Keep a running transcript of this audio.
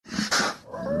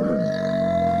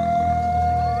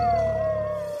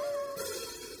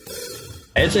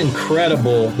It's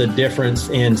incredible the difference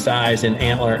in size in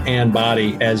antler and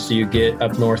body as you get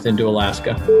up north into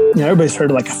Alaska. Everybody's heard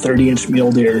of like a 30-inch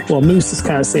mule deer. Well, moose is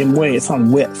kind of the same way. It's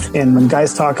on width. And when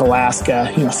guys talk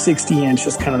Alaska, 60-inch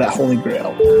is kind of that holy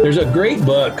grail. There's a great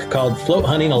book called Float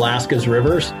Hunting Alaska's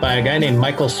Rivers by a guy named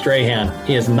Michael Strahan.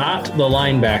 He is not the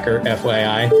linebacker,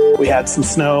 FYI. We had some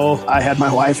snow. I had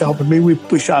my wife helping me.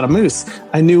 We shot a moose.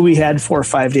 I knew we had 4 or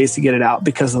 5 days to get it out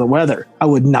because of the weather. I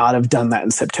would not have done that in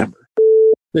September.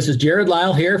 This is Jared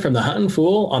Lyle here from the Huntin'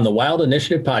 Fool on the Wild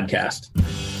Initiative podcast.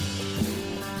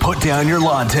 Put down your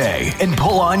latte and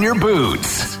pull on your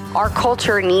boots. Our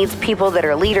culture needs people that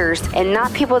are leaders and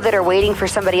not people that are waiting for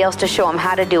somebody else to show them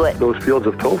how to do it. Those fields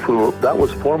of tofu, that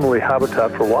was formerly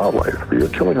habitat for wildlife. You're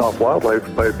killing off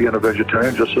wildlife by being a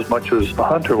vegetarian just as much as a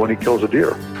hunter when he kills a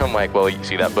deer. I'm like, well, you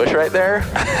see that bush right there?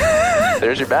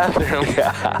 There's your bathroom.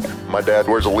 Yeah. My dad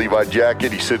wears a Levi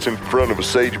jacket. He sits in front of a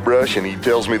sagebrush, and he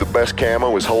tells me the best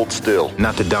camo is hold still.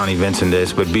 Not that Donnie Vincent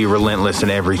this, but be relentless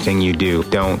in everything you do.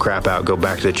 Don't crap out, go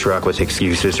back to the truck with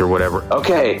excuses or whatever.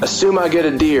 Okay, assume I get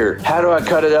a deer. How do I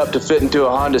cut it up to fit into a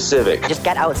Honda Civic? Just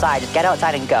get outside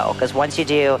and go, because once you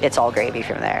do, it's all gravy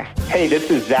from there. Hey,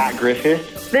 this is Zach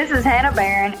Griffith. This is Hannah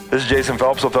Barron. This is Jason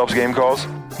Phelps of Phelps Game Calls.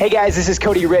 Hey guys, this is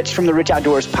Cody Rich from the Rich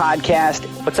Outdoors podcast.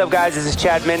 What's up guys, this is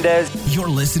Chad Mendez. You're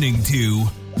listening to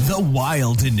The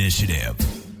Wild Initiative.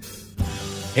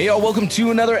 Hey y'all, welcome to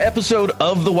another episode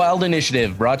of The Wild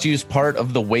Initiative, brought to you as part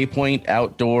of the Waypoint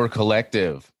Outdoor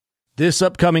Collective. This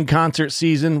upcoming concert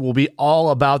season will be all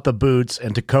about the boots,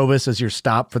 and Tecovas is your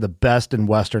stop for the best in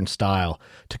Western style.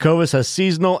 Tecovas has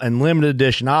seasonal and limited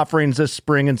edition offerings this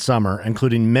spring and summer,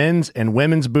 including men's and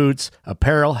women's boots,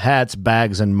 apparel, hats,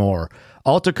 bags, and more.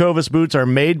 All Tecovas boots are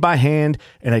made by hand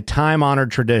in a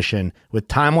time-honored tradition with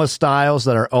timeless styles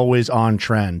that are always on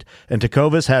trend. And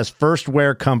Tecovas has first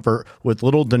wear comfort with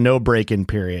little to no break-in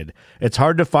period. It's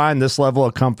hard to find this level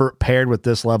of comfort paired with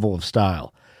this level of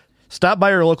style. Stop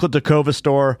by your local Tecovas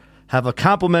store, have a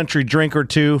complimentary drink or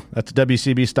two, that's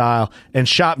WCB style, and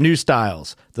shop new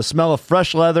styles. The smell of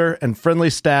fresh leather and friendly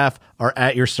staff are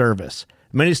at your service.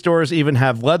 Many stores even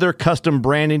have leather custom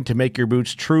branding to make your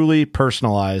boots truly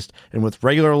personalized. And with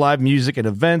regular live music and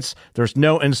events, there's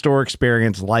no in-store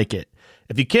experience like it.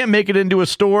 If you can't make it into a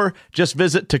store, just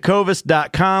visit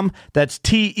tecovas.com. That's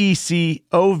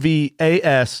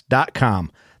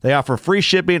TECOVAS.com. They offer free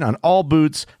shipping on all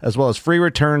boots, as well as free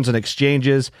returns and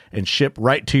exchanges, and ship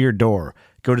right to your door.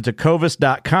 Go to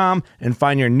tecovas.com and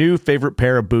find your new favorite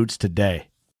pair of boots today.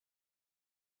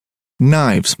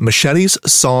 Knives, machetes,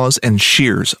 saws, and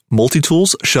shears,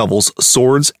 multi-tools, shovels,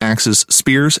 swords, axes,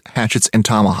 spears, hatchets, and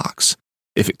tomahawks.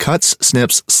 If it cuts,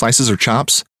 snips, slices, or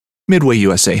chops, Midway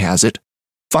USA has it.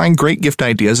 Find great gift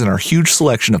ideas in our huge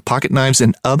selection of pocket knives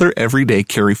and other everyday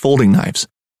carry folding knives.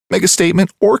 Make a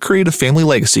statement or create a family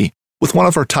legacy with one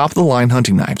of our top-of-the-line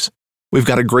hunting knives. We've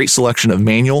got a great selection of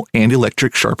manual and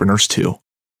electric sharpeners, too.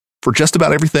 For just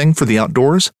about everything for the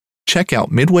outdoors, check out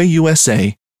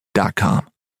MidwayUSA.com.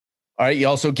 All right,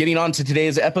 y'all. So getting on to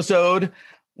today's episode,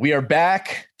 we are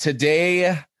back.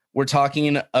 Today, we're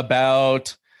talking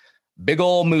about big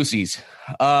ol' moosies.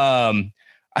 I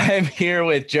am here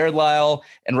with Jared Lyle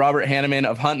and Robert Hanneman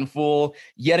of Huntin' Fool.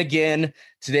 Yet again,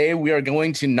 today we are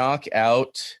going to knock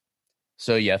out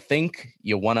So You Think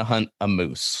You Want to Hunt a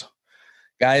Moose.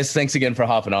 Guys, thanks again for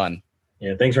hopping on.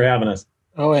 Yeah, thanks for having us.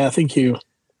 Oh, yeah, thank you.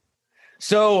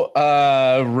 So,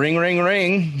 ring, ring,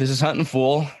 ring. This is Huntin'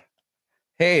 Fool.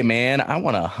 Hey, man, I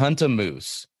want to hunt a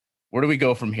moose. Where do we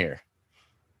go from here?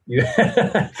 You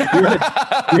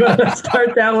want to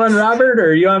start that one, Robert,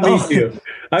 or you want me to?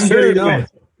 I'm sure. No.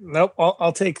 Nope,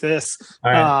 I'll take this.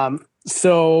 All right.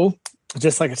 So,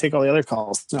 just like I take all the other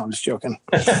calls. No, I'm just joking.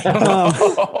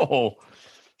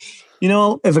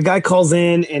 If a guy calls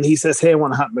in and he says, hey, I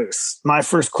want to hunt moose, my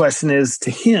first question is to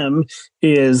him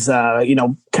is,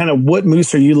 kind of what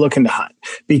moose are you looking to hunt?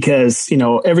 Because,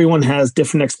 everyone has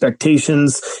different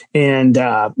expectations. And,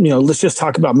 let's just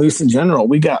talk about moose in general.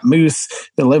 We got moose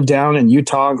that live down in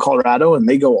Utah and Colorado, and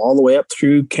they go all the way up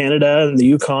through Canada and the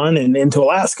Yukon and into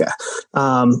Alaska.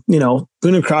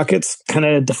 Boone and Crockett's kind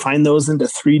of define those into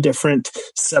 3 different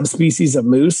subspecies of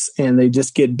moose, and they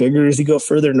just get bigger as you go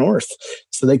further north.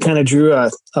 So they kind of drew a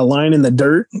line in the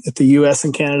dirt at the U.S.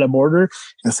 and Canada border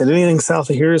and said anything south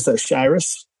of here is a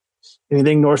Shiras,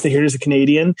 anything north of here is a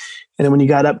Canadian. And then when you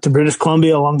got up to British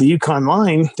Columbia along the Yukon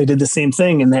line, they did the same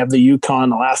thing, and they have the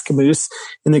Yukon Alaska moose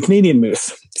and the Canadian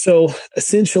moose. So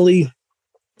essentially,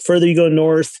 further you go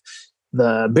north,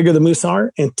 the bigger the moose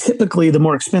are, and typically the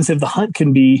more expensive the hunt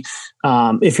can be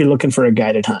if you're looking for a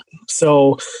guided hunt.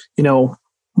 So,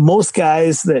 most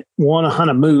guys that want to hunt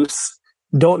a moose,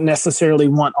 don't necessarily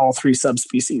want all three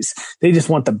subspecies. They just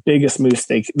want the biggest moose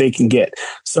they can get.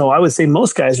 So I would say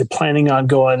most guys are planning on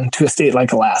going to a state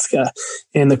like Alaska.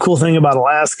 And the cool thing about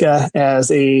Alaska,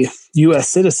 as a U.S.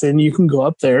 citizen, you can go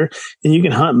up there and you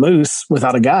can hunt moose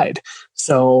without a guide.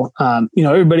 So,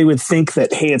 everybody would think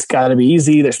that, hey, it's got to be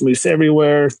easy. There's moose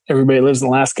everywhere. Everybody lives in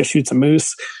Alaska, shoots a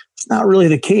moose. It's not really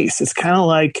the case. It's kind of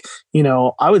like,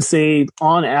 I would say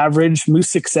on average, moose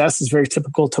success is very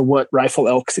typical to what rifle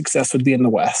elk success would be in the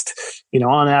West.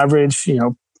 On average,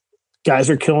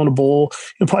 guys are killing a bull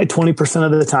probably 20%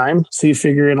 of the time. So you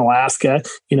figure in Alaska,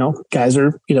 guys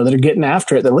are, that are getting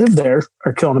after it, that live there,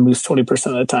 are killing a moose 20%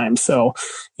 of the time. So,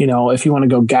 if you want to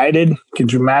go guided, you can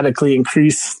dramatically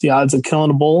increase the odds of killing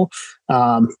a bull.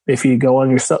 If you go on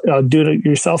yourself, do it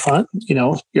yourself hunt,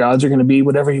 your odds are going to be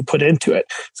whatever you put into it.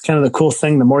 It's kind of the cool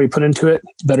thing. The more you put into it,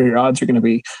 the better your odds are going to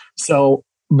be. So,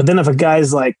 but then if a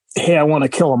guy's like, hey, I want to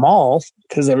kill them all,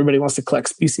 because everybody wants to collect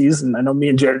species, and I know me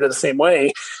and Jared are the same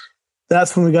way,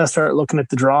 that's when we got to start looking at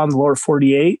the draw in the lower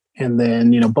 48, and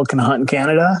then, booking a hunt in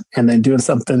Canada, and then doing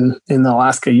something in the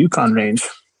Alaska Yukon range.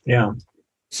 Yeah.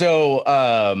 So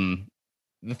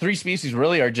the three species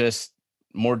really are just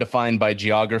more defined by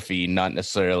geography, not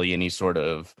necessarily any sort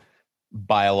of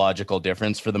biological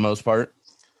difference for the most part.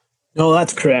 No,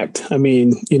 that's correct. I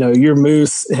mean, your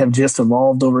moose have just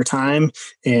evolved over time,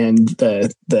 and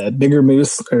the bigger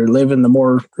moose live in the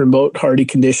more remote, hardy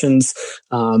conditions.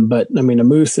 But I mean, a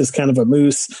moose is kind of a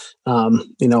moose.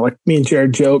 Like me and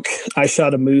Jared joke, I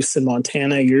shot a moose in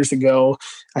Montana years ago.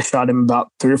 I shot him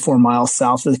about 3 or 4 miles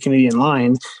south of the Canadian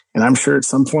line. And I'm sure at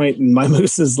some point in my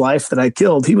moose's life that I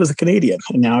killed, he was a Canadian,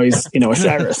 and now he's, a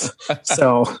Shiras.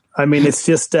 So, I mean, it's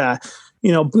just,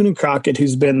 Boone and Crockett,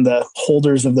 who's been the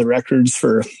holders of the records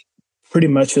for pretty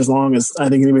much as long as I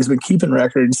think anybody's been keeping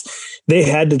records, they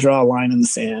had to draw a line in the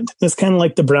sand. It's kind of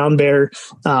like the brown bear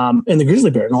and the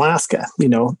grizzly bear in Alaska.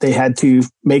 They had to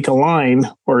make a line,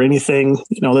 or anything,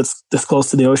 that's this close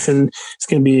to the ocean, it's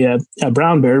going to be a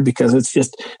brown bear, because it's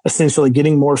just essentially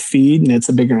getting more feed and it's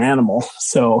a bigger animal.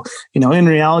 So, in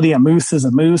reality, a moose is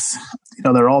a moose.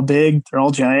 They're all big, they're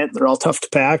all giant, they're all tough to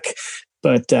pack.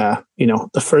 But,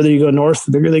 the further you go north,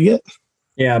 the bigger they get.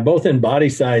 Yeah, both in body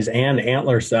size and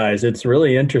antler size. It's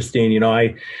really interesting.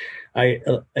 I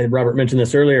Robert mentioned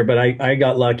this earlier, but I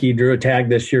got lucky, drew a tag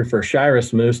this year for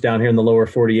Shiras moose down here in the lower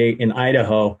 48 in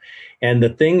Idaho. And the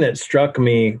thing that struck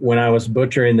me when I was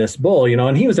butchering this bull,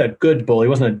 and he was a good bull. He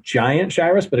wasn't a giant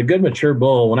Shiras, but a good mature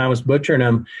bull. When I was butchering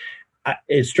him,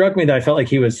 it struck me that I felt like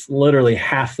he was literally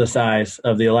half the size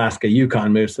of the Alaska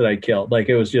Yukon moose that I killed. Like,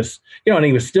 it was just, and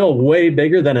he was still way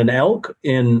bigger than an elk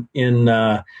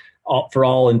for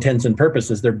all intents and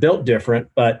purposes. They're built different,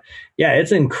 but yeah,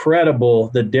 it's incredible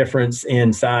the difference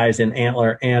in size and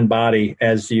antler and body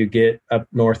as you get up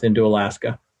north into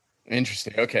Alaska.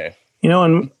 Interesting. Okay.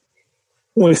 And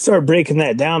when we start breaking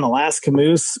that down, Alaska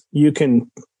moose,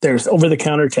 there's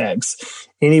over-the-counter tags.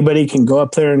 Anybody can go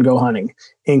up there and go hunting.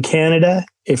 In Canada,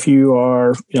 if you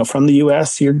are, from the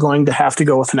U.S., you're going to have to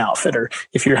go with an outfitter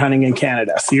if you're hunting in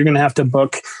Canada. So you're going to have to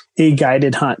book a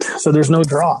guided hunt. So there's no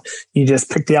draw. You just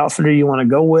pick the outfitter you want to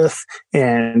go with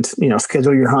and,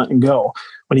 schedule your hunt and go.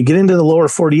 When you get into the lower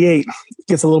 48, it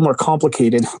gets a little more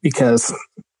complicated, because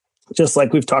just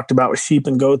like we've talked about with sheep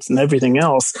and goats and everything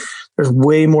else, there's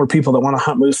way more people that want to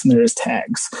hunt moose than there is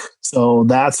tags. So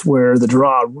that's where the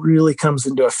draw really comes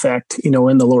into effect, in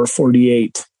the lower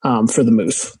 48 for the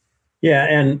moose. Yeah.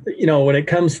 And, when it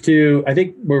comes to, I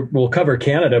think we'll cover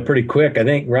Canada pretty quick. I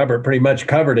think Robert pretty much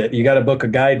covered it. You got to book a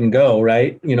guide and go,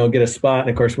 right? Get a spot. And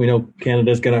of course, we know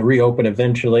Canada's going to reopen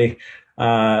eventually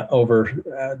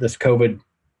over this COVID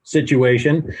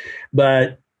situation.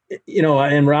 But,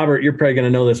 and Robert, you're probably going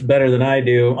to know this better than I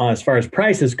do as far as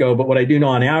prices go. But what I do know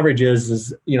on average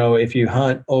is, if you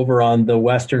hunt over on the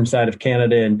western side of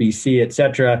Canada and BC, et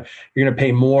cetera, you're going to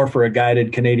pay more for a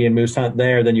guided Canadian moose hunt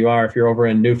there than you are if you're over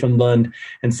in Newfoundland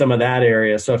and some of that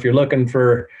area. So if you're looking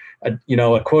for a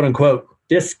quote unquote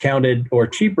discounted or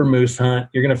cheaper moose hunt,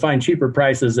 you're going to find cheaper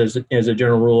prices as a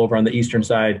general rule over on the eastern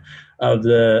side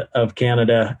of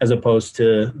Canada, as opposed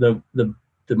to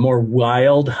the more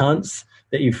wild hunts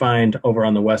that you find over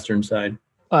on the western side.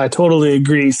 I totally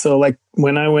agree. So like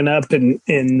when I went up and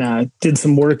did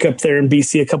some work up there in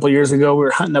BC a couple of years ago, we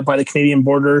were hunting up by the Canadian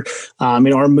border.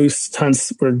 Our moose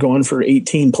hunts were going for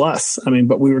 18 plus.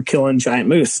 But we were killing giant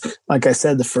moose. Like I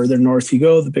said, the further north you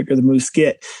go, the bigger the moose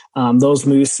get. Those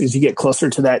moose, as you get closer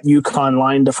to that Yukon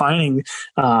line defining,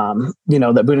 that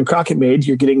Boone and Crockett made,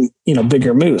 you're getting,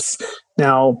 bigger moose.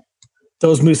 Now,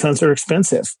 those moose hunts are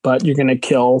expensive, but you're going to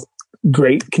kill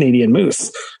great Canadian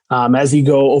moose. As you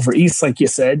go over east, like you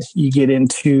said, you get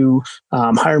into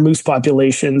higher moose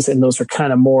populations, and those are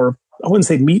kind of more, I wouldn't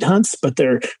say meat hunts, but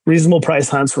they're reasonable price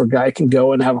hunts where a guy can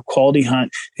go and have a quality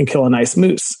hunt and kill a nice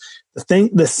moose.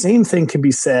 The same thing can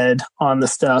be said on the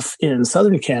stuff in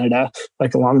southern Canada,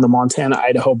 like along the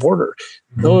Montana-Idaho border.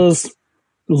 Mm-hmm. Those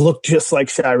look just like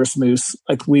Shiras moose,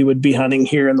 like we would be hunting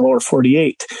here in the lower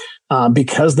 48,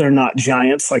 because they're not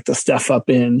giants like the stuff up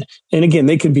in, and again,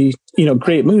 they could be,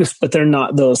 great moose, but they're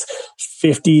not those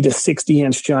 50 to 60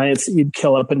 inch giants that you'd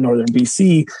kill up in northern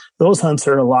BC. Those hunts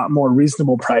are a lot more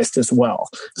reasonable priced as well.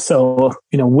 So,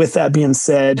 with that being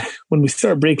said, when we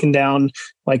start breaking down,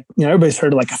 like, everybody's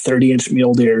heard of like a 30-inch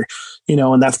mule deer,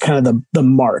 and that's kind of the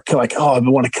mark. Like, oh, I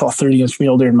want to kill a 30-inch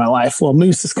mule deer in my life. Well,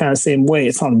 moose is kind of the same way.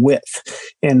 It's on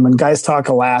width. And when guys talk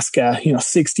Alaska,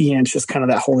 60-inch is kind of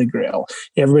that holy grail.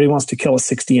 Everybody wants to kill a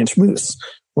 60-inch moose.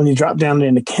 When you drop down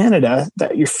into Canada,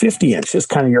 that your 50-inch is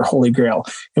kind of your holy grail.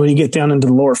 And when you get down into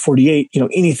the lower 48,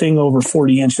 anything over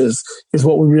 40 inches is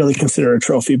what we really consider a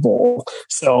trophy bull.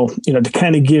 So, to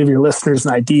kind of give your listeners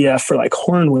an idea for like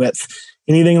horn width,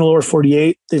 anything in the lower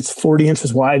 48, it's 40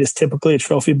 inches wide is typically a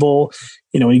trophy bull.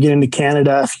 When you get into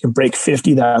Canada, if you can break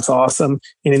 50, that's awesome.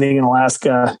 Anything in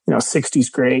Alaska, 60 is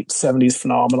great, 70 is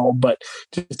phenomenal. But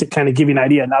just to kind of give you an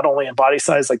idea, not only in body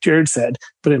size, like Jared said,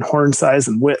 but in horn size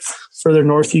and width. Further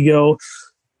north you go,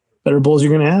 better bulls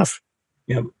you're going to have.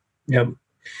 Yep.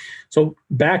 So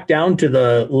back down to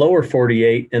the lower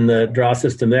 48 and the draw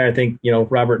system there, I think,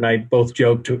 Robert and I both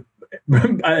joked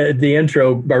the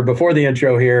intro or before the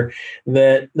intro here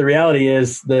that the reality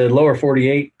is the lower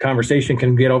 48 conversation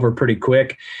can get over pretty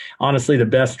quick. Honestly, the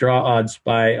best draw odds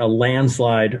by a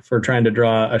landslide for trying to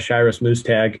draw a Shiras moose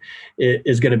tag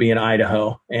is going to be in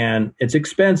Idaho, and it's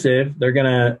expensive. They're going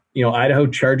to, Idaho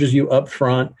charges you up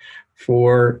front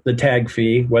for the tag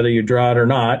fee, whether you draw it or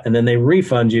not, and then they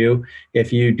refund you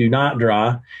if you do not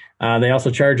draw. They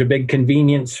also charge a big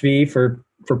convenience fee for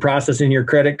processing your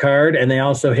credit card, and they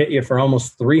also hit you for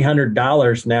almost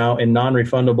 $300 now in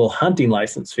non-refundable hunting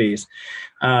license fees.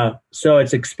 So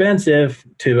it's expensive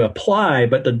to apply,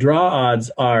 but the draw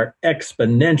odds are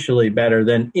exponentially better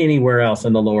than anywhere else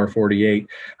in the lower 48,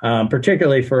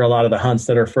 particularly for a lot of the hunts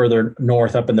that are further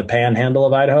north up in the panhandle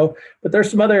of Idaho. But there's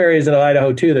some other areas of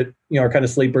Idaho too that are kind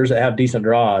of sleepers that have decent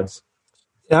draw odds.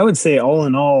 I would say all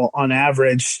in all, on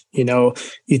average, you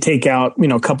take out,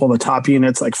 a couple of the top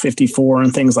units like 54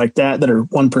 and things like that are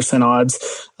 1%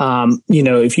 odds.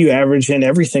 If you average in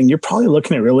everything, you're probably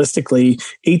looking at realistically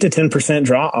 8 to 10%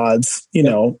 draw odds,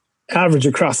 average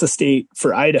across the state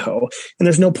for Idaho. And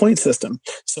there's no point system.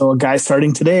 So a guy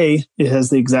starting today, it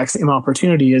has the exact same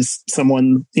opportunity as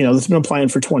someone, that's been applying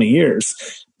for 20 years.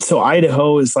 So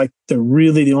Idaho is like the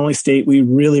only state we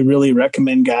really, really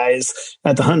recommend guys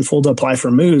at the Huntin' Fold to apply for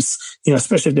moose,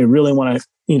 especially if they really want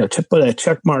to, to put a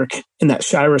check mark in that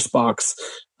Shiras box.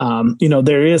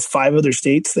 There is 5 other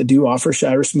states that do offer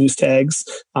Shiras moose tags,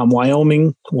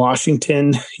 Wyoming,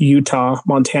 Washington, Utah,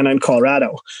 Montana, and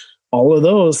Colorado. All of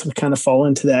those would kind of fall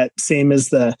into that same as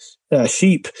the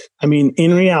sheep. I mean,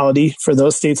 in reality, for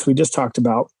those states we just talked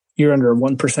about, you're under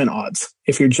 1% odds.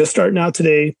 If you're just starting out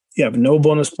today, you have no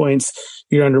bonus points,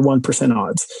 you're under 1%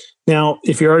 odds. Now,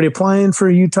 if you're already applying for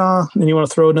Utah and you want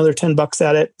to throw another $10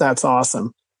 at it, that's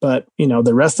awesome. But,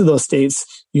 the rest of those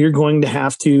states, you're going to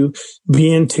have to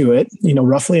be into it,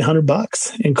 roughly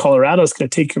 $100. And Colorado is going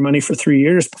to take your money for 3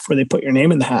 years before they put your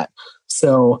name in the hat.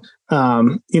 So,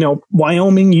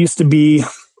 Wyoming used to be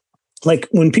like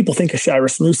when people think of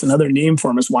Shiras moose, another name for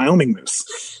them is Wyoming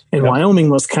moose. And Wyoming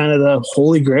was kind of the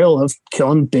holy grail of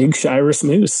killing big Shiras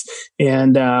moose.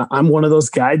 And I'm one of those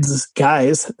guys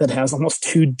that has almost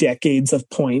 2 decades of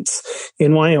points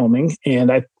in Wyoming.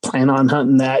 And I plan on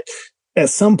hunting that at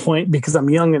some point because I'm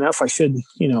young enough. I should,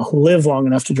 live long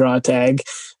enough to draw a tag.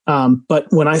 But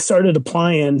when I started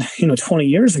applying, 20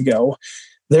 years ago,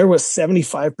 there was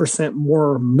 75%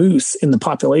 more moose in the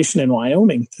population in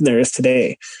Wyoming than there is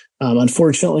today.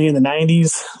 Unfortunately, in the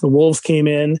 90s, the wolves came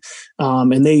in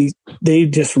and they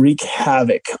just wreak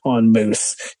havoc on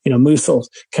moose. Moose will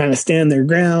kind of stand their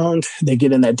ground. They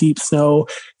get in that deep snow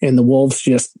and the wolves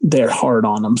they're hard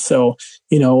on them. So,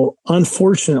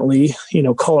 unfortunately,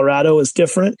 Colorado is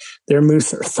different. Their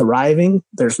moose are thriving.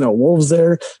 There's no wolves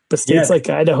there. But states like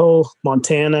Idaho,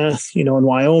 Montana, and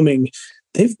Wyoming,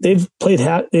 they've played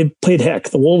heck.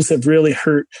 The wolves have really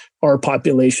hurt our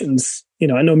populations.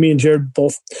 I know me and Jared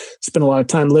both spent a lot of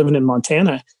time living in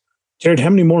Montana. Jared, how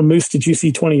many more moose did you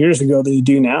see 20 years ago than you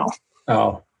do now?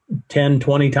 Oh, 10,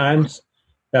 20 times.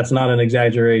 That's not an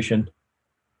exaggeration.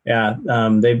 Yeah,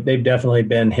 they've definitely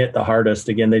been hit the hardest.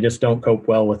 Again, they just don't cope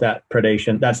well with that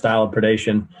predation, that style of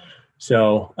predation.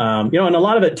 So, and a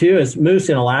lot of it too is moose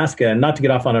in Alaska, and not to get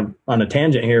off on a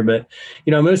tangent here, but,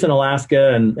 moose in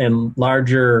Alaska and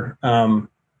larger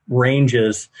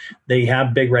ranges, they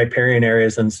have big riparian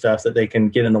areas and stuff that they can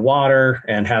get in the water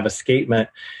and have escapement.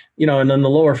 And then the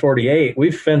lower 48,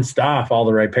 we've fenced off all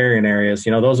the riparian areas.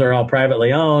 Those are all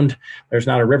privately owned. There's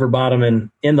not a river bottom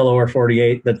in the lower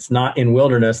 48 that's not in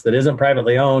wilderness, that isn't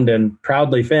privately owned and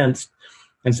proudly fenced.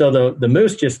 And so the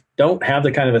moose just don't have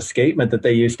the kind of escapement that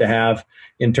they used to have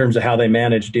in terms of how they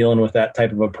manage dealing with that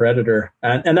type of a predator.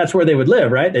 And that's where they would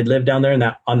live, right? They'd live down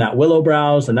there on that willow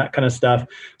browse and that kind of stuff.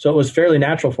 So it was fairly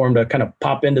natural for them to kind of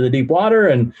pop into the deep water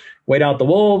and wait out the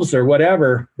wolves or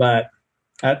whatever. But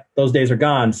those days are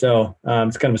gone. So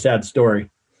it's kind of a sad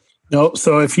story. No,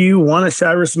 so if you want a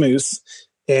Shiras moose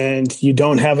and you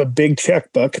don't have a big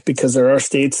checkbook, because there are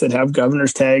states that have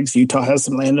governor's tags, Utah has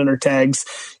some landowner tags,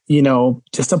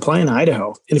 just apply in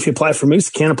Idaho. And if you apply for moose,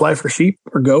 you can't apply for sheep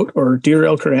or goat or deer,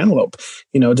 elk, or antelope.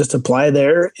 Just apply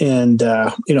there and,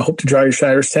 hope to draw your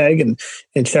Shiras tag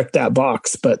and check that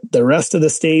box. But the rest of the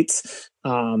states,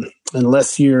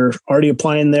 unless you're already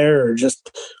applying there or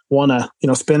just want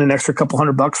to, spend an extra couple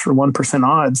 $100 for 1%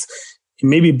 odds, you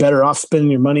may be better off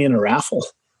spending your money in a raffle.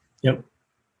 Yep.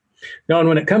 No, and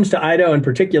when it comes to Idaho in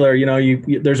particular,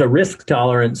 there's a risk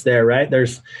tolerance there, right?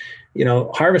 There's,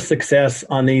 harvest success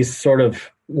on these sort of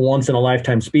once in a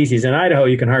lifetime species. In Idaho,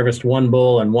 you can harvest one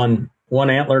bull and one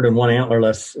antlered and one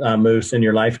antlerless moose in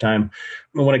your lifetime.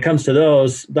 And when it comes to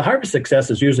those, the harvest success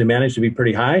is usually managed to be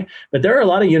pretty high, but there are a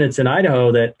lot of units in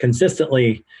Idaho that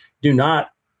consistently do not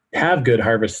have good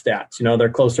harvest stats. They're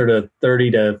closer to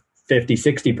 30 to 50,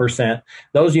 60%.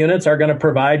 Those units are going to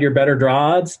provide your better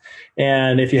draw odds.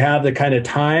 And if you have the kind of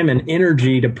time and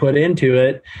energy to put into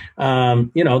it,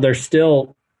 there's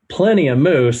still plenty of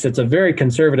moose. It's a very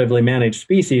conservatively managed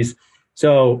species.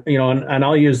 So, and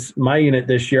I'll use my unit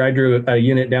this year. I drew a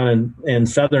unit down in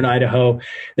southern Idaho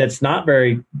that's not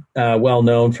very well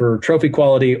known for trophy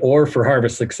quality or for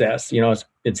harvest success.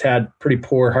 It's had pretty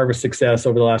poor harvest success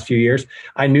over the last few years.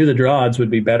 I knew the draw odds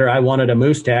would be better. I wanted a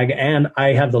moose tag, and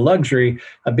I have the luxury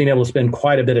of being able to spend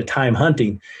quite a bit of time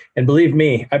hunting. And believe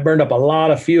me, I burned up a lot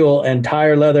of fuel and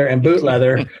tire leather and boot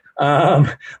leather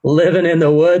living in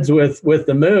the woods with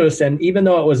the moose. And even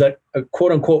though it was a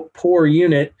quote unquote poor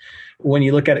unit, when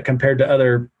you look at it compared to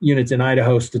other units in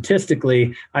Idaho,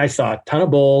 statistically, I saw a ton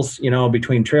of bulls,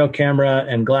 between trail camera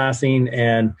and glassing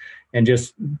and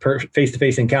just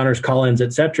face-to-face encounters, call-ins,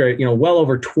 et cetera, well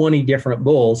over 20 different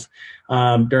bulls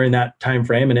during that time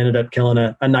frame, and ended up killing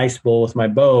a nice bull with my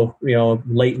bow,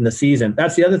 late in the season.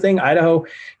 That's the other thing. Idaho,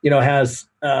 has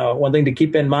one thing to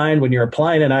keep in mind when you're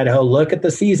applying in Idaho. Look at the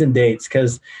season dates,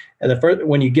 because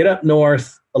when you get up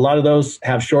north, a lot of those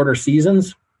have shorter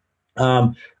seasons.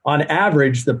 On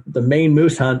average, the main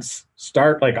moose hunts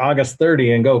start like August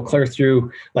 30 and go clear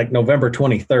through like November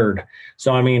 23rd.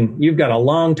 So, you've got a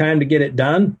long time to get it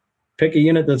done. Pick a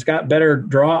unit that's got better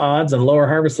draw odds and lower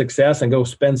harvest success and go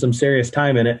spend some serious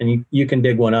time in it, and you can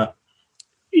dig one up.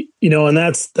 And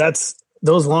that's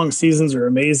those long seasons are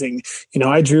amazing.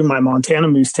 I drew my Montana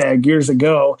moose tag years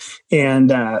ago,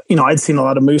 and, I'd seen a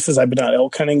lot of mooses. I've been out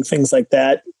elk hunting, things like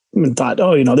that, and thought,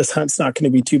 this hunt's not going to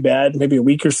be too bad, maybe a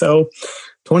week or so.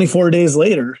 24 days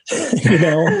later,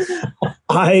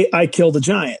 I killed a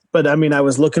giant. But I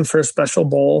was looking for a special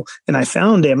bull and I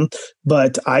found him,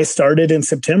 but I started in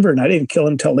September and I didn't kill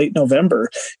him until late November,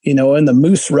 and the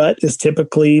moose rut is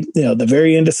typically, the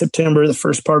very end of September, the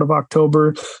first part of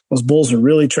October. Those bulls are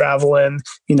really traveling,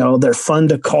 they're fun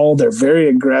to call. They're very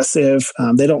aggressive.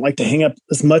 They don't like to hang up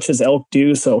as much as elk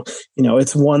do. So,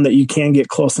 it's one that you can get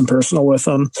close and personal with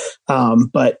them.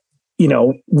 But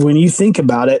when you think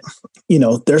about it,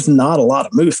 there's not a lot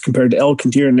of moose compared to elk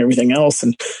and deer and everything else.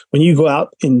 And when you go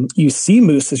out and you see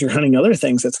moose as you're hunting other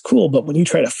things, that's cool. But when you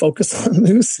try to focus on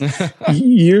moose,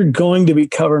 you're going to be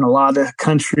covering a lot of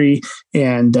country.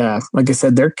 And like I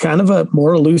said, they're kind of a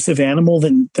more elusive animal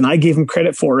than I gave them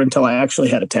credit for until I actually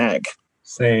had a tag.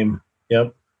 Same.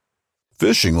 Yep.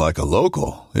 Fishing like a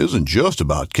local isn't just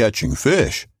about catching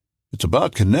fish. It's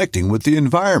about connecting with the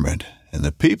environment and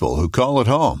the people who call it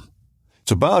home.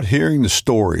 It's about hearing the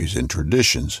stories and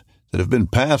traditions that have been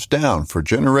passed down for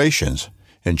generations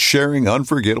and sharing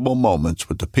unforgettable moments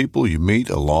with the people you meet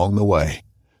along the way.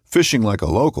 Fishing like a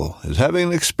local is having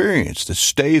an experience that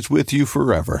stays with you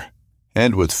forever.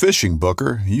 And with Fishing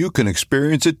Booker, you can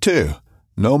experience it too,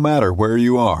 no matter where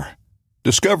you are.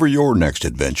 Discover your next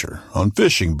adventure on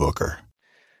Fishing Booker.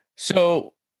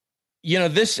 So,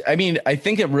 I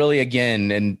think it really,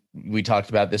 again, and we talked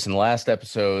about this in the last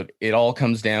episode, it all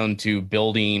comes down to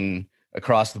building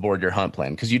across the board your hunt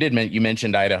plan. Because you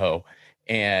mentioned Idaho,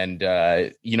 And,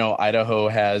 Idaho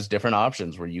has different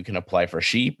options where you can apply for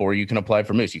sheep or you can apply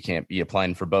for moose. You can't be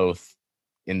applying for both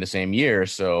in the same year.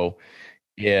 So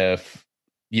if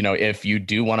you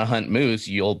do want to hunt moose,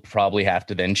 you'll probably have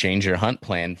to then change your hunt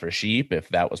plan for sheep if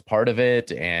that was part of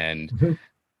it. And,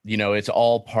 it's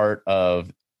all part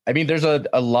of, there's a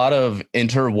lot of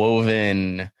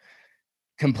interwoven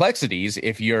complexities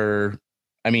if you're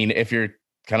kind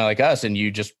of like us and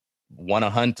you just want to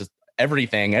hunt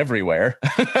everything everywhere.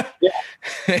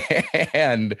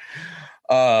 and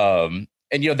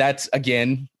that's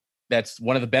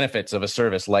one of the benefits of a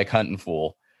service like Huntin'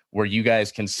 Fool, where you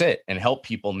guys can sit and help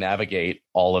people navigate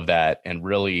all of that and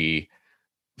really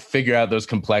figure out those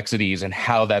complexities and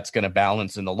how that's going to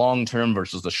balance in the long term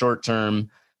versus the short term,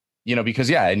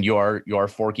 because and you are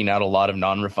forking out a lot of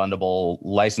non-refundable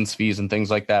license fees and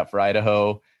things like that for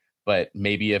Idaho. But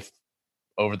maybe if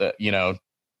over the,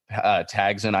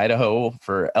 tags in Idaho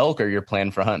for elk or your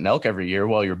plan for hunting elk every year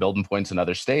while you're building points in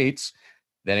other states,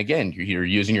 then again, you're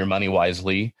using your money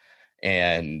wisely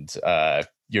and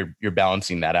you're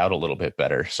balancing that out a little bit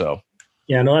better. So.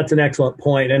 Yeah, no, that's an excellent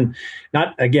point. And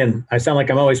I sound like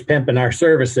I'm always pimping our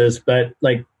services, but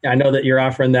like, I know that you're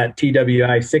offering that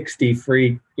TWI 60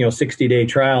 free, 60-day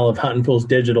trial of Huntin' Fool's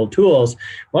digital tools.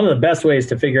 One of the best ways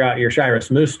to figure out your Shiras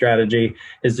moose strategy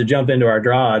is to jump into our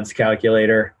draw odds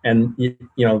calculator. And,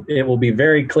 it will be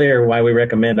very clear why we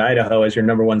recommend Idaho as your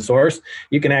number one source.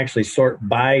 You can actually sort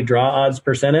by draw odds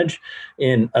percentage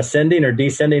in ascending or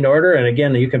descending order. And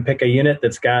again, you can pick a unit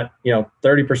that's got,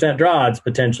 30% draw odds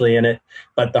potentially in it,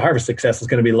 but the harvest success is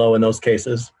going to be low in those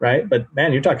cases, right? But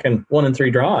man, you're talking 1 in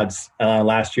 3 draw odds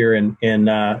last year in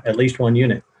at least one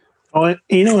unit. Oh,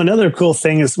 another cool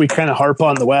thing is we kind of harp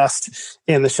on the West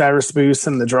and the Shiras moose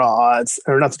and the draw odds,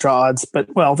 or not the draw odds, but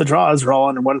the draw odds are all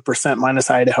under 1%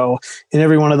 minus Idaho. And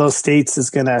every one of those states is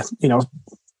going to,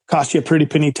 cost you a pretty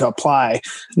penny to apply.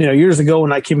 Years ago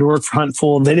when I came to work for Huntin'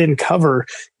 Fool, they didn't cover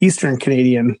Eastern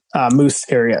Canadian moose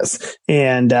areas.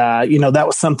 And, that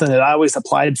was something that I always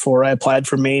applied for. I applied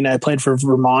for Maine, I applied for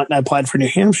Vermont, and I applied for New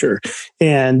Hampshire.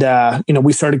 And,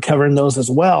 we started covering those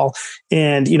as well.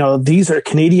 And, these are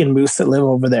Canadian moose that live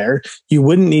over there. You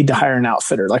wouldn't need to hire an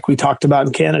outfitter. Like we talked about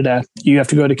in Canada, you have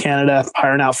to go to Canada,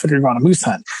 hire an outfitter to go on a moose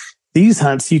hunt. These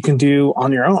hunts you can do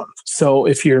on your own. So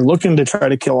if you're looking to try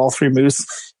to kill all 3 moose,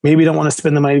 maybe you don't want to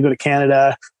spend the money to go to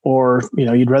Canada, or,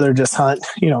 you'd rather just hunt,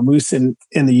 moose in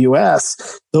the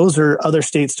US. Those are other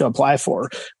states to apply for.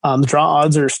 The draw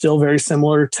odds are still very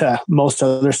similar to most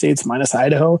other states minus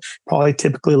Idaho, probably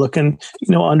typically looking,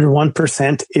 under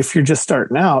 1% if you're just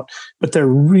starting out, but they're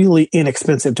really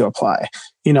inexpensive to apply.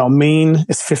 Maine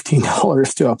is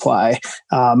 $15 to apply.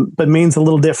 But Maine's a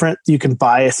little different. You can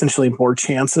buy essentially more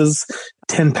chances.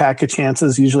 10-pack of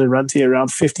chances usually run to you around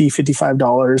 $50,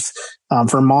 $55.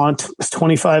 Vermont is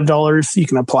 $25. You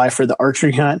can apply for the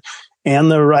archery hunt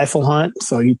and the rifle hunt.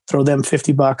 So you throw them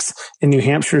 $50, and New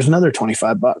Hampshire is another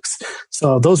 $25.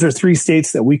 So those are 3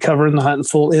 states that we cover in the Huntin'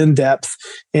 Fool in depth.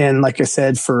 And like I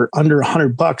said, for under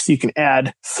 $100, you can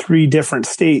add 3 different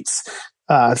states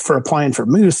for applying for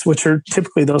moose, which are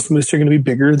typically those moose are going to be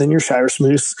bigger than your Shiras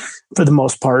moose for the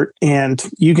most part. And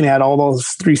you can add all those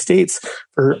 3 states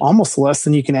for almost less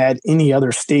than you can add any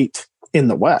other state in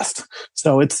the West.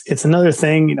 So it's another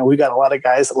thing. We got a lot of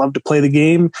guys that love to play the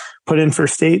game, put in for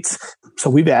states. So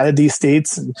we've added these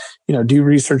states and, do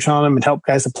research on them and help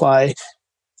guys apply.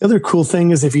 The other cool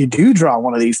thing is if you do draw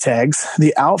one of these tags,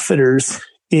 the outfitters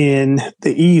in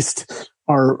the East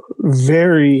are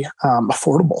very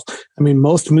affordable.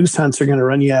 Most moose hunts are going to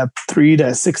run you $3,000 to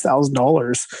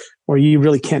 $6,000, where you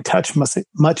really can't touch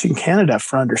much in Canada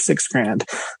for under $6,000.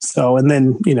 So, and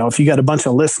then, if you got a bunch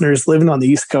of listeners living on the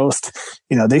East Coast,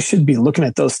 they should be looking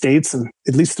at those states and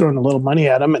at least throwing a little money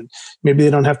at them. And maybe they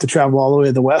don't have to travel all the way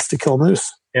to the West to kill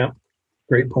moose. Yeah.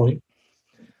 Great point.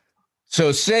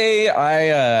 So say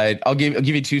I'll give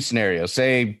you 2 scenarios.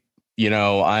 Say,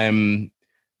 I'm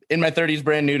in my 30s,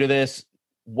 brand new to this.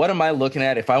 What am I looking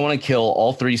at? If I want to kill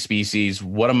all 3 species,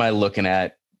 what am I looking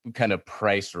at kind of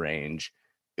price range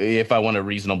if I want to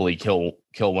reasonably kill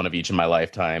one of each in my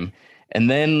lifetime? And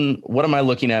then what am I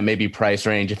looking at maybe price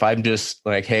range if I'm just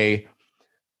like, hey,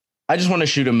 I just want to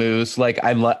shoot a moose. Like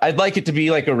I'd like it to be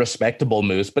like a respectable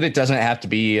moose, but it doesn't have to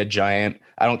be a giant.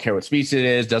 I don't care what species it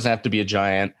is. Doesn't have to be a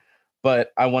giant,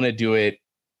 but I want to do it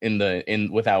in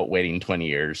without waiting 20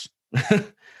 years.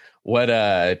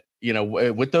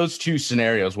 With those 2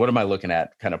 scenarios, what am I looking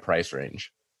at kind of price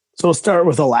range? So we'll start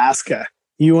with Alaska.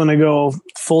 You want to go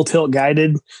full tilt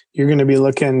guided, you're going to be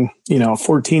looking,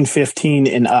 14, 15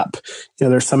 and up.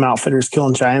 There's some outfitters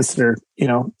killing giants that are,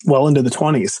 well into the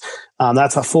 20s.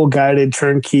 That's a full guided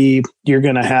turnkey. You're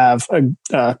going to have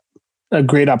a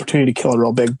great opportunity to kill a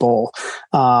real big bull.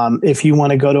 If you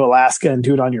want to go to Alaska and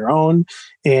do it on your own,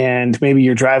 and maybe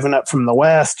you're driving up from the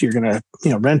west, you're going to,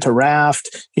 rent a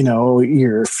raft,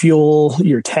 your fuel,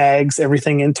 your tags,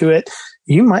 everything into it.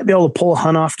 You might be able to pull a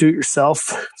hunt off, do it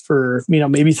yourself for,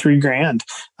 maybe $3,000,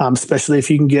 especially if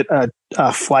you can get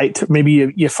a flight.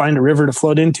 Maybe you find a river to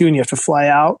float into and you have to fly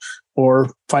out,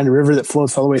 or find a river that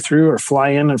floats all the way through, or fly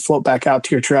in and float back out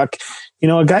to your truck.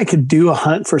 A guy could do a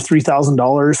hunt for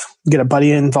 $3,000, get a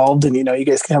buddy involved, and, you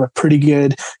guys can have a pretty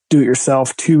good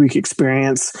do-it-yourself 2-week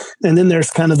experience. And then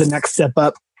there's kind of the next step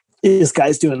up is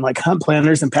guys doing like hunt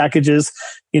planners and packages,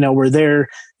 where they're,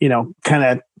 kind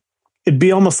of, it'd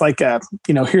be almost like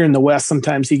here in the West,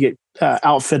 sometimes you get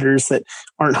outfitters that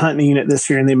aren't hunting a unit this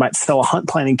year, and they might sell a hunt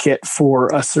planning kit for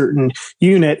a certain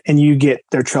unit, and you get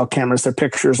their trail cameras, their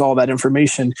pictures, all that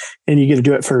information, and you get to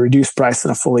do it for a reduced price in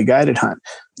a fully guided hunt.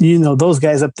 Those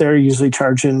guys up there are usually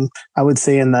charging, I would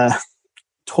say, in the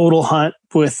total hunt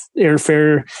with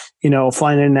airfare,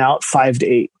 flying in and out, 5 to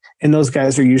 8. And those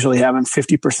guys are usually having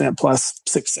 50% plus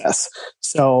success.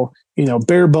 So,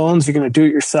 bare bones, you're going to do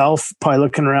it yourself, probably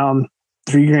looking around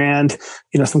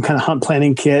 $3,000, some kind of hunt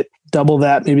planning kit, double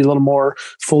that, maybe a little more,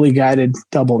 fully guided,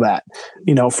 double that.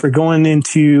 For going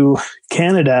into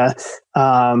Canada,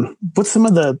 what's some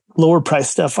of the lower price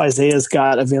stuff Isaiah's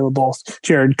got available,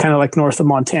 Jared, kind of like north of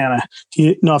Montana? Do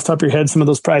you know off the top of your head some of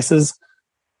those prices?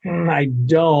 I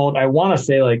don't. I want to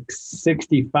say like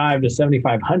 65 to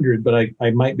 7,500, but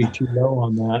I might be too low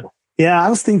on that. Yeah,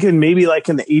 I was thinking maybe like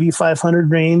in the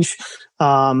 8,500 range,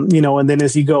 and then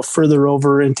as you go further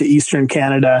over into Eastern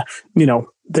Canada,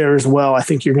 there as well, I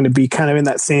think you're going to be kind of in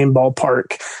that same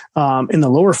ballpark. In the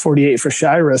lower 48 for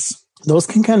Shiras, those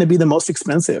can kind of be the most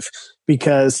expensive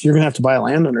because you're going to have to buy a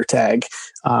landowner tag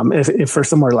if for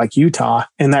somewhere like Utah,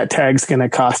 and that tag's going to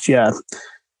cost you,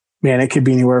 man, it could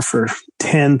be anywhere for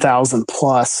 10,000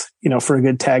 plus, for a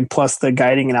good tag, plus the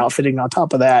guiding and outfitting on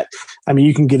top of that. I mean,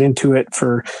 you can get into it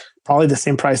for probably the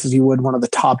same price as you would one of the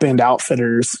top end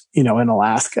outfitters, in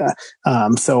Alaska.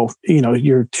 So,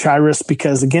 your Shiras,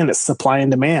 because again, it's supply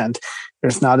and demand.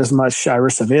 There's not as much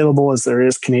Shiras available as there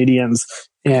is Canadians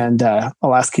and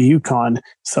Alaska Yukon.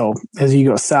 So as you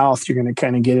go south, you're going to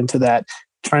kind of get into that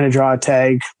trying to draw a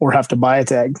tag or have to buy a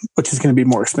tag, which is going to be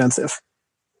more expensive.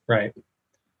 Right.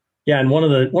 Yeah. And one of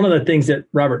the things that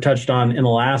Robert touched on in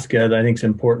Alaska that I think is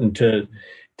important to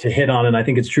hit on, and I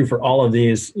think it's true for all of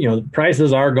these,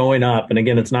 prices are going up. And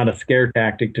again, it's not a scare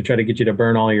tactic to try to get you to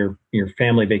burn all your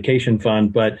family vacation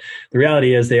fund. But the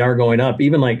reality is they are going up.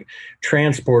 Even like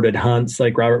transported hunts,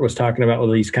 like Robert was talking about,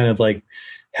 with these kind of like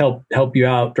help you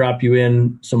out, drop you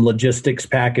in some logistics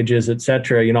packages, et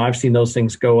cetera. I've seen those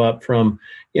things go up from,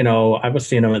 I was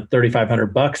seeing them at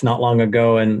 $3,500 not long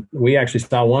ago. And we actually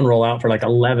saw one roll out for like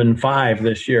 $11,500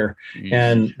 this year. Jeez.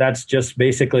 And that's just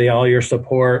basically all your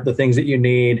support, the things that you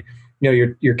need,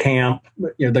 your camp,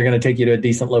 they're going to take you to a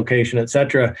decent location, et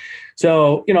cetera.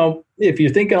 So, if you're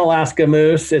thinking Alaska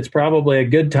moose, it's probably a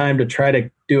good time to try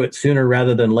to do it sooner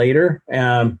rather than later.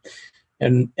 And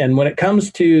when it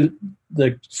comes to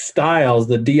the styles,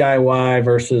 the DIY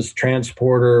versus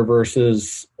transporter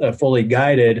versus fully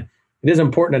guided, it is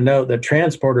important to note that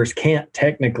transporters can't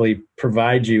technically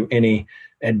provide you any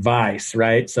advice,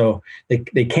 right? So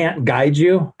they can't guide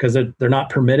you because they're not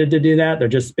permitted to do that. They're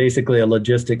just basically a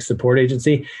logistics support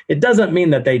agency. It doesn't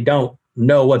mean that they don't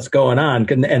know what's going on,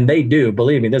 and they do.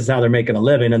 Believe me, this is how they're making a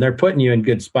living, and they're putting you in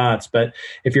good spots. But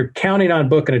if you're counting on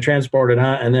booking a transported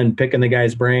hunt and then picking the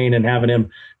guy's brain and having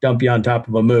him dump you on top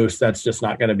of a moose, that's just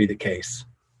not going to be the case.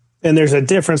 And there's a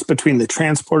difference between the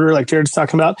transporter, like Jared's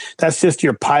talking about. That's just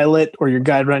your pilot or your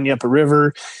guide running you up a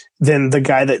river. Then the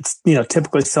guy that's,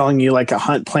 typically selling you like a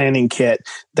hunt planning kit,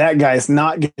 that guy's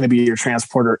not going to be your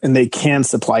transporter, and they can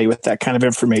supply you with that kind of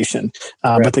information.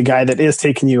 Right. But the guy that is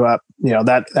taking you up,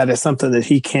 that is something that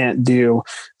he can't do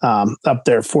up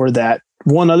there for that.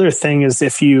 One other thing is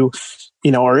if you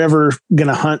are ever going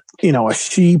to hunt, a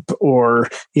sheep or,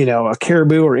 a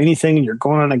caribou or anything, and you're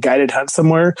going on a guided hunt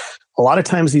somewhere, a lot of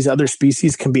times these other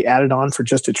species can be added on for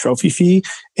just a trophy fee,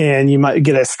 and you might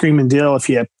get a screaming deal if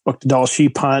you booked a Dall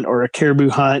sheep hunt or a caribou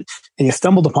hunt and you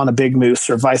stumbled upon a big moose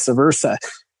or vice versa.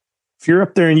 if you're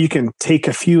up there and you can take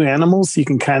a few animals, you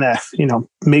can kind of,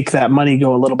 make that money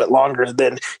go a little bit longer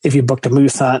than if you booked a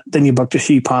moose hunt, then you booked a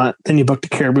sheep hunt, then you booked a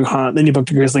caribou hunt, then you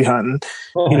booked a grizzly hunt.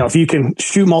 And, if you can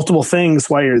shoot multiple things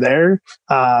while you're there,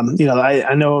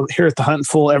 I know here at the Huntin'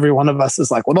 Fool, every one of us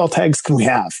is like, what all tags can we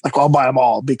have? Like, I'll buy them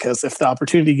all, because if the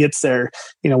opportunity gets there,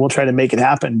 we'll try to make it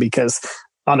happen, because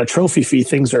on a trophy fee,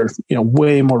 things are,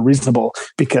 way more reasonable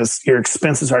because your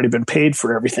expense has already been paid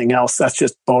for everything else. That's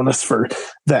just bonus for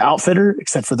the outfitter,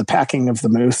 except for the packing of the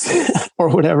moose or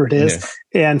whatever it is,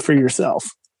 and for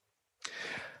yourself.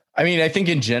 I mean, I think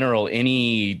in general,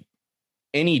 any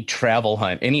travel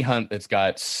hunt, any hunt that's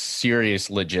got serious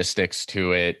logistics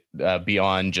to it,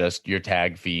 beyond just your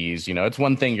tag fees, it's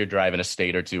one thing you're driving a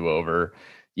state or two over.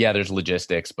 Yeah, there's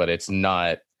logistics, but it's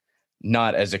not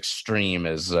as extreme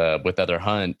as with other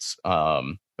hunts.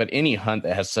 But any hunt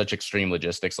that has such extreme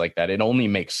logistics like that, it only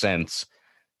makes sense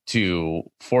to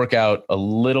fork out a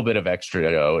little bit of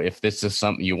extra dough. If this is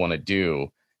something you want to do,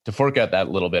 to fork out that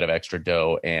little bit of extra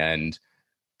dough and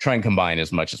try and combine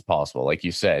as much as possible. Like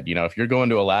you said, if you're going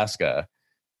to Alaska,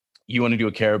 you want to do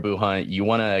a caribou hunt, you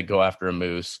want to go after a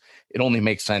moose, it only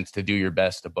makes sense to do your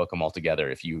best to book them all together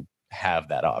if you have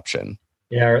that option.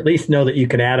 Yeah, or at least know that you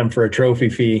can add them for a trophy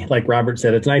fee. Like Robert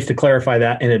said, it's nice to clarify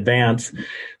that in advance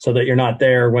so that you're not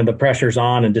there when the pressure's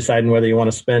on and deciding whether you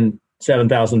want to spend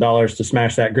 $7,000 to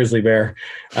smash that grizzly bear,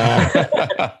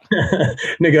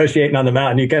 negotiating on the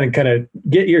mountain. You kind of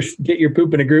get your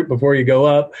poop in a group before you go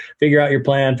up, figure out your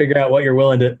plan, figure out what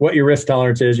your risk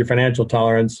tolerance is, your financial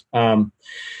tolerance.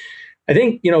 I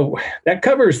think, that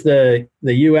covers the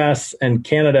U.S. and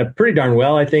Canada pretty darn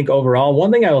well, I think, overall.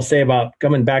 One thing I will say about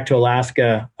coming back to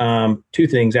Alaska, two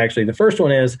things, actually. The first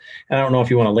one is, and I don't know if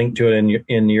you want to link to it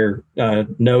in your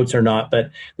notes or not,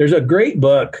 but there's a great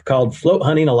book called Float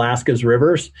Hunting Alaska's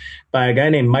Rivers by a guy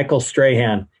named Michael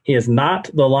Strahan. He is not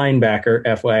the linebacker,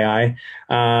 FYI,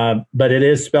 but it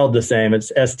is spelled the same.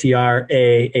 It's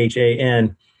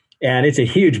Strahan. And it's a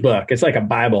huge book. It's like a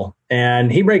Bible.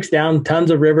 And he breaks down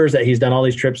tons of rivers that he's done all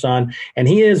these trips on. And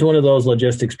he is one of those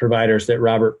logistics providers that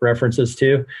Robert references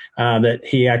to,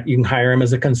 you can hire him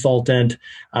as a consultant.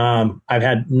 I've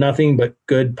had nothing but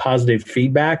good, positive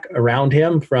feedback around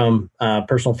him from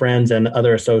personal friends and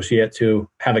other associates who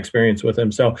have experience with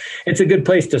him. So it's a good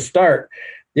place to start.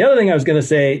 The other thing I was going to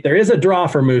say, there is a draw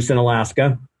for moose in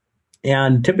Alaska.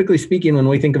 And typically speaking, when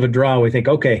we think of a draw, we think,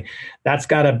 okay, that's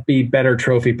got to be better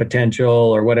trophy potential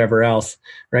or whatever else,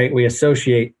 right? We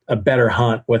associate a better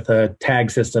hunt with a tag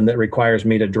system that requires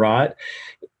me to draw it.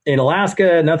 In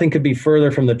Alaska, nothing could be further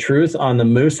from the truth on the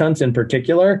moose hunts in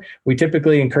particular. We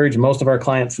typically encourage most of our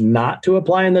clients not to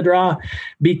apply in the draw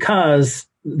because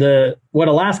what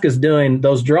Alaska's doing,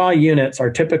 those draw units are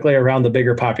typically around the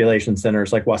bigger population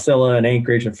centers like Wasilla and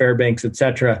Anchorage and Fairbanks, et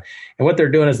cetera. And what they're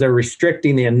doing is they're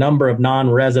restricting the number of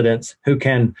non-residents who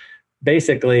can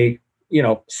basically,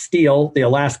 steal the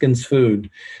Alaskans' food.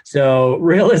 So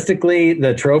realistically,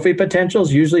 the trophy potential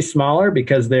is usually smaller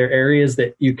because they're areas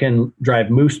that you can drive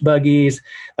moose buggies.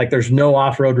 Like there's no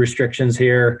off-road restrictions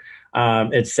here,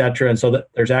 et cetera. And so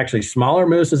there's actually smaller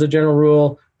moose as a general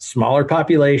rule, smaller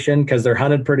population because they're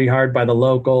hunted pretty hard by the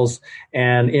locals.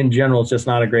 And in general, it's just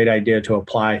not a great idea to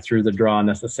apply through the draw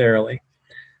necessarily.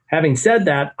 Having said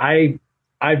that,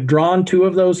 I've drawn 2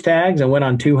 of those tags and went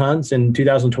on 2 hunts in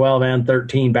 2012 and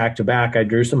 13 back to back. I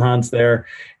drew some hunts there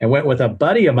and went with a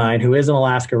buddy of mine who is an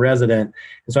Alaska resident.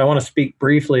 And so I want to speak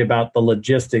briefly about the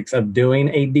logistics of doing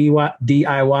a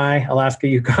DIY Alaska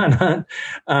Yukon hunt.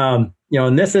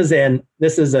 And this is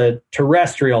a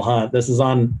terrestrial hunt. This is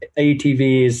on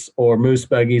ATVs or moose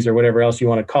buggies or whatever else you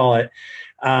want to call it.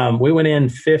 We went in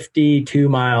 52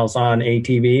 miles on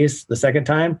ATVs the second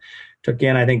time. Took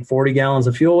in, I think, 40 gallons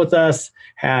of fuel with us.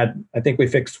 We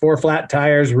fixed 4 flat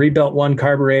tires, rebuilt 1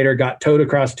 carburetor, got towed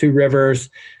across 2 rivers,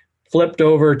 flipped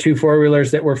over 2 4-wheelers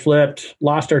that were flipped,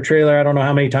 lost our trailer I don't know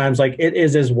how many times. Like, it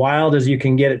is as wild as you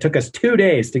can get. It took us 2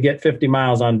 days to get 50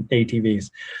 miles on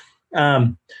ATVs.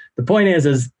 The point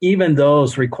is even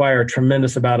those require a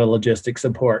tremendous amount of logistic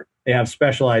support. They have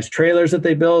specialized trailers that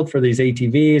they build for these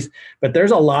ATVs, but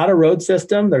there's a lot of road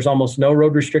system. There's almost no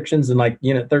road restrictions in like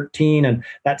Unit 13 and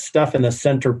that stuff in the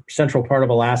central part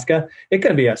of Alaska. It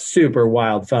can be a super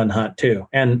wild, fun hunt too.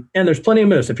 And there's plenty of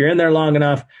moose. If you're in there long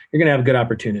enough, you're going to have a good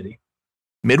opportunity.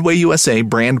 Midway USA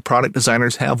brand product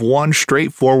designers have one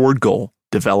straightforward goal: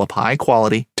 develop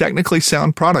high-quality, technically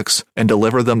sound products and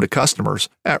deliver them to customers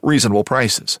at reasonable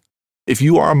prices. If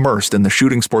you are immersed in the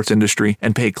shooting sports industry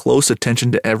and pay close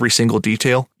attention to every single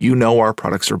detail, you know our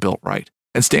products are built right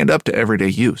and stand up to everyday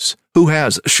use. Who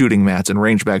has shooting mats and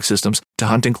range bag systems to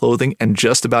hunting clothing and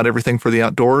just about everything for the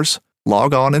outdoors?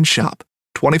 Log on and shop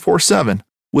 24/7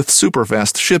 with super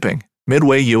fast shipping.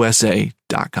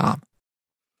 MidwayUSA.com.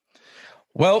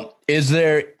 Well, is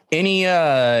there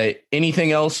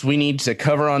anything else we need to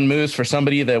cover on moose for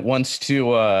somebody that wants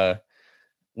to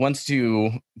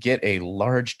get a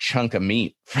large chunk of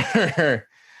meat? I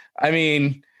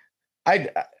mean,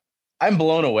 I'm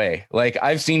blown away. Like,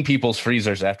 I've seen people's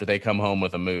freezers after they come home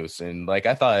with a moose, and like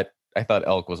I thought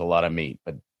elk was a lot of meat,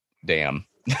 but damn.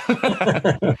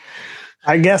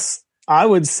 I guess I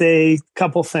would say a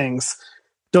couple things.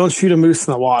 Don't shoot a moose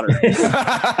in the water.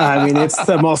 I mean, it's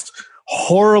the most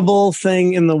horrible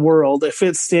thing in the world. If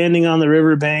it's standing on the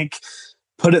riverbank,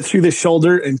 put it through the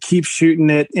shoulder and keep shooting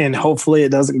it, and hopefully it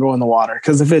doesn't go in the water.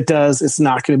 Because if it does, it's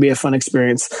not going to be a fun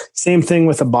experience. Same thing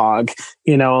with a bog.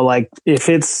 Like if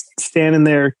it's standing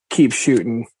there, keep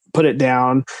shooting, put it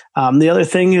down. The other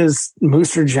thing is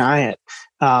moose are giant.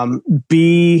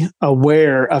 Be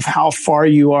aware of how far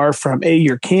you are from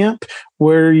your camp,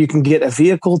 where you can get a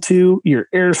vehicle to, your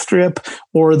airstrip,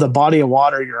 or the body of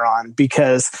water you're on.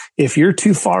 Because if you're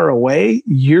too far away,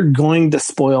 you're going to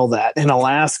spoil that. And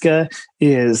Alaska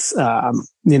is,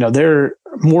 they're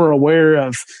more aware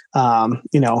of,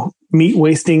 meat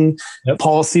wasting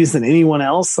policies than anyone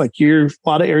else. Like a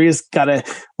lot of areas got to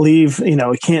leave, you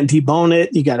can't debone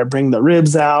it. You got to bring the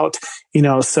ribs out,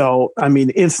 so, I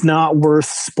mean, it's not worth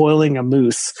spoiling a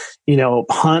moose,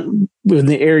 hunt in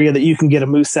the area that you can get a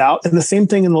moose out. And the same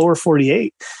thing in the lower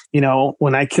 48.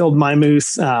 When I killed my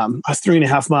moose, I was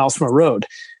 3.5 miles from a road.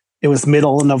 It was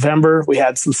middle of November. We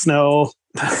had some snow.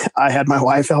 I had my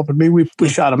wife helping me. We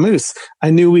shot a moose.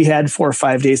 I knew we had 4 or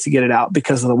 5 days to get it out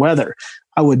because of the weather.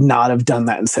 I would not have done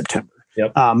that in September.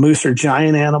 Yep. Moose are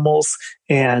giant animals,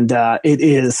 and it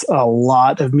is a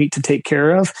lot of meat to take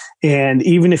care of. And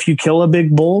even if you kill a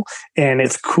big bull and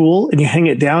it's cool and you hang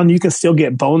it down, you can still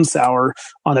get bone sour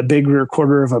on a big rear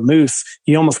quarter of a moose.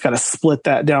 You almost got to split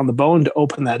that down the bone to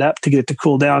open that up to get it to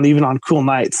cool down, even on cool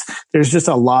nights. There's just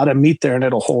a lot of meat there, and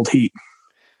it'll hold heat.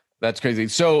 That's crazy.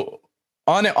 So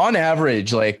on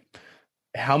average, like,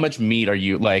 how much meat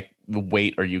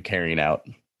weight are you carrying out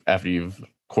after you've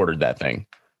quartered that thing?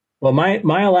 Well, my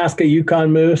Alaska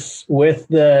Yukon moose with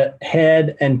the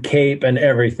head and cape and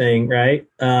everything, right?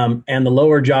 And the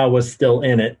lower jaw was still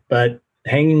in it, but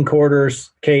hanging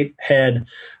quarters, cape, head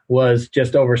was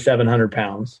just over 700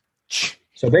 pounds.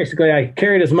 So basically I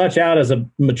carried as much out as a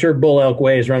mature bull elk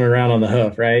weighs running around on the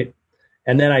hoof, right?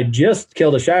 And then I just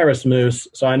killed a Shiras moose,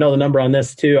 so I know the number on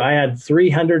this too. I had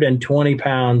 320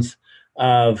 pounds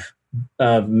of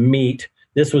meat.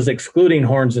 This was excluding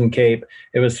horns and cape.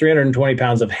 It was 320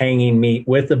 pounds of hanging meat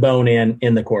with the bone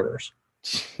in the quarters.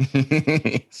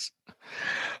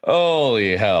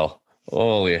 Holy hell.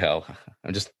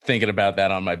 I'm just thinking about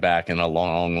that on my back in a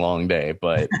long, long day.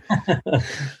 But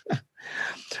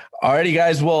alrighty,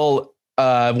 guys. Well,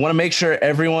 I want to make sure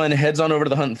everyone heads on over to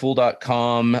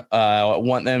thehuntinfool.com. I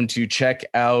want them to check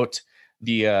out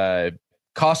the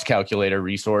cost calculator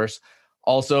resource.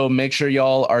 Also, make sure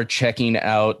y'all are checking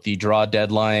out the draw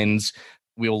deadlines.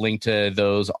 We will link to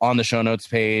those on the show notes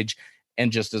page.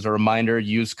 And just as a reminder,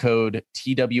 use code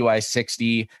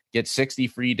TWI60, get 60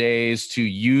 free days to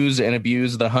use and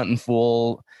abuse the Huntin'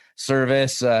 Fool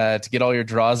service to get all your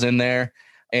draws in there.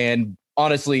 And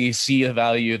honestly, see the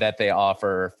value that they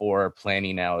offer for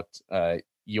planning out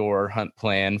your hunt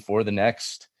plan for the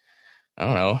next, I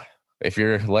don't know, if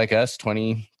you're like us,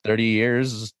 20, 30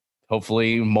 years,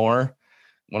 hopefully more.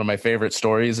 One of my favorite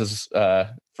stories is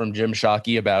from Jim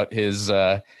Shockey about his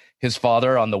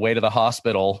father on the way to the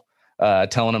hospital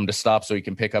telling him to stop so he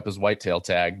can pick up his whitetail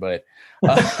tag. But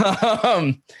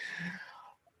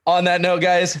on that note,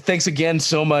 guys, thanks again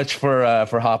so much for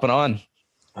hopping on.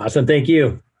 Awesome. Thank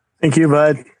you. Thank you,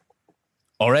 bud.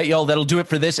 All right, y'all, that'll do it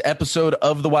for this episode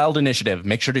of The Wild Initiative.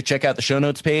 Make sure to check out the show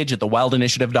notes page at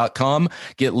thewildinitiative.com.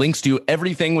 Get links to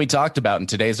everything we talked about in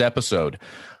today's episode.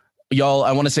 Y'all,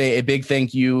 I want to say a big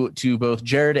thank you to both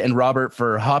Jared and Robert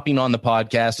for hopping on the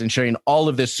podcast and sharing all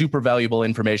of this super valuable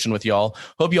information with y'all.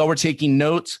 Hope y'all were taking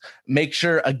notes. Make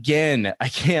sure, again, I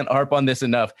can't harp on this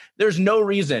enough. There's no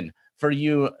reason for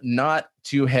you not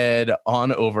to head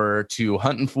on over to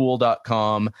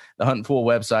huntinfool.com, the Huntin' Fool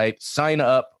website, sign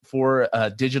up for a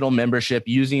digital membership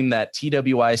using that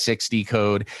TWI60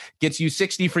 code. Gets you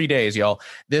 60 free days, y'all.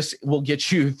 This will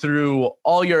get you through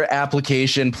all your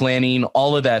application planning,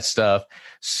 all of that stuff.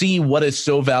 See what is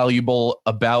so valuable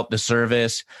about the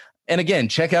service. And again,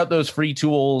 check out those free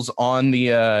tools on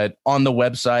the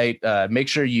website. Make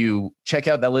sure you check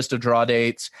out that list of draw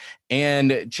dates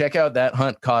and check out that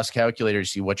hunt cost calculator to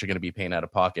see what you're going to be paying out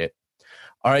of pocket.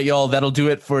 All right, y'all, that'll do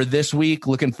it for this week.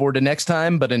 Looking forward to next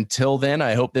time. But until then,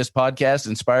 I hope this podcast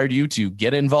inspired you to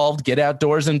get involved, get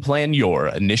outdoors, and plan your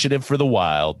initiative for the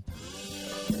wild.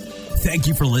 Thank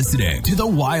you for listening to The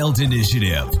Wild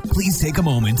Initiative. Please take a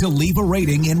moment to leave a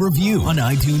rating and review on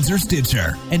iTunes or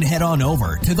Stitcher, and head on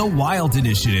over to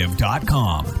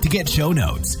thewildinitiative.com to get show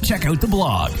notes, check out the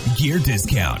blog, gear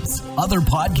discounts, other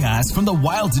podcasts from the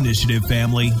Wild Initiative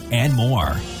family, and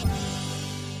more.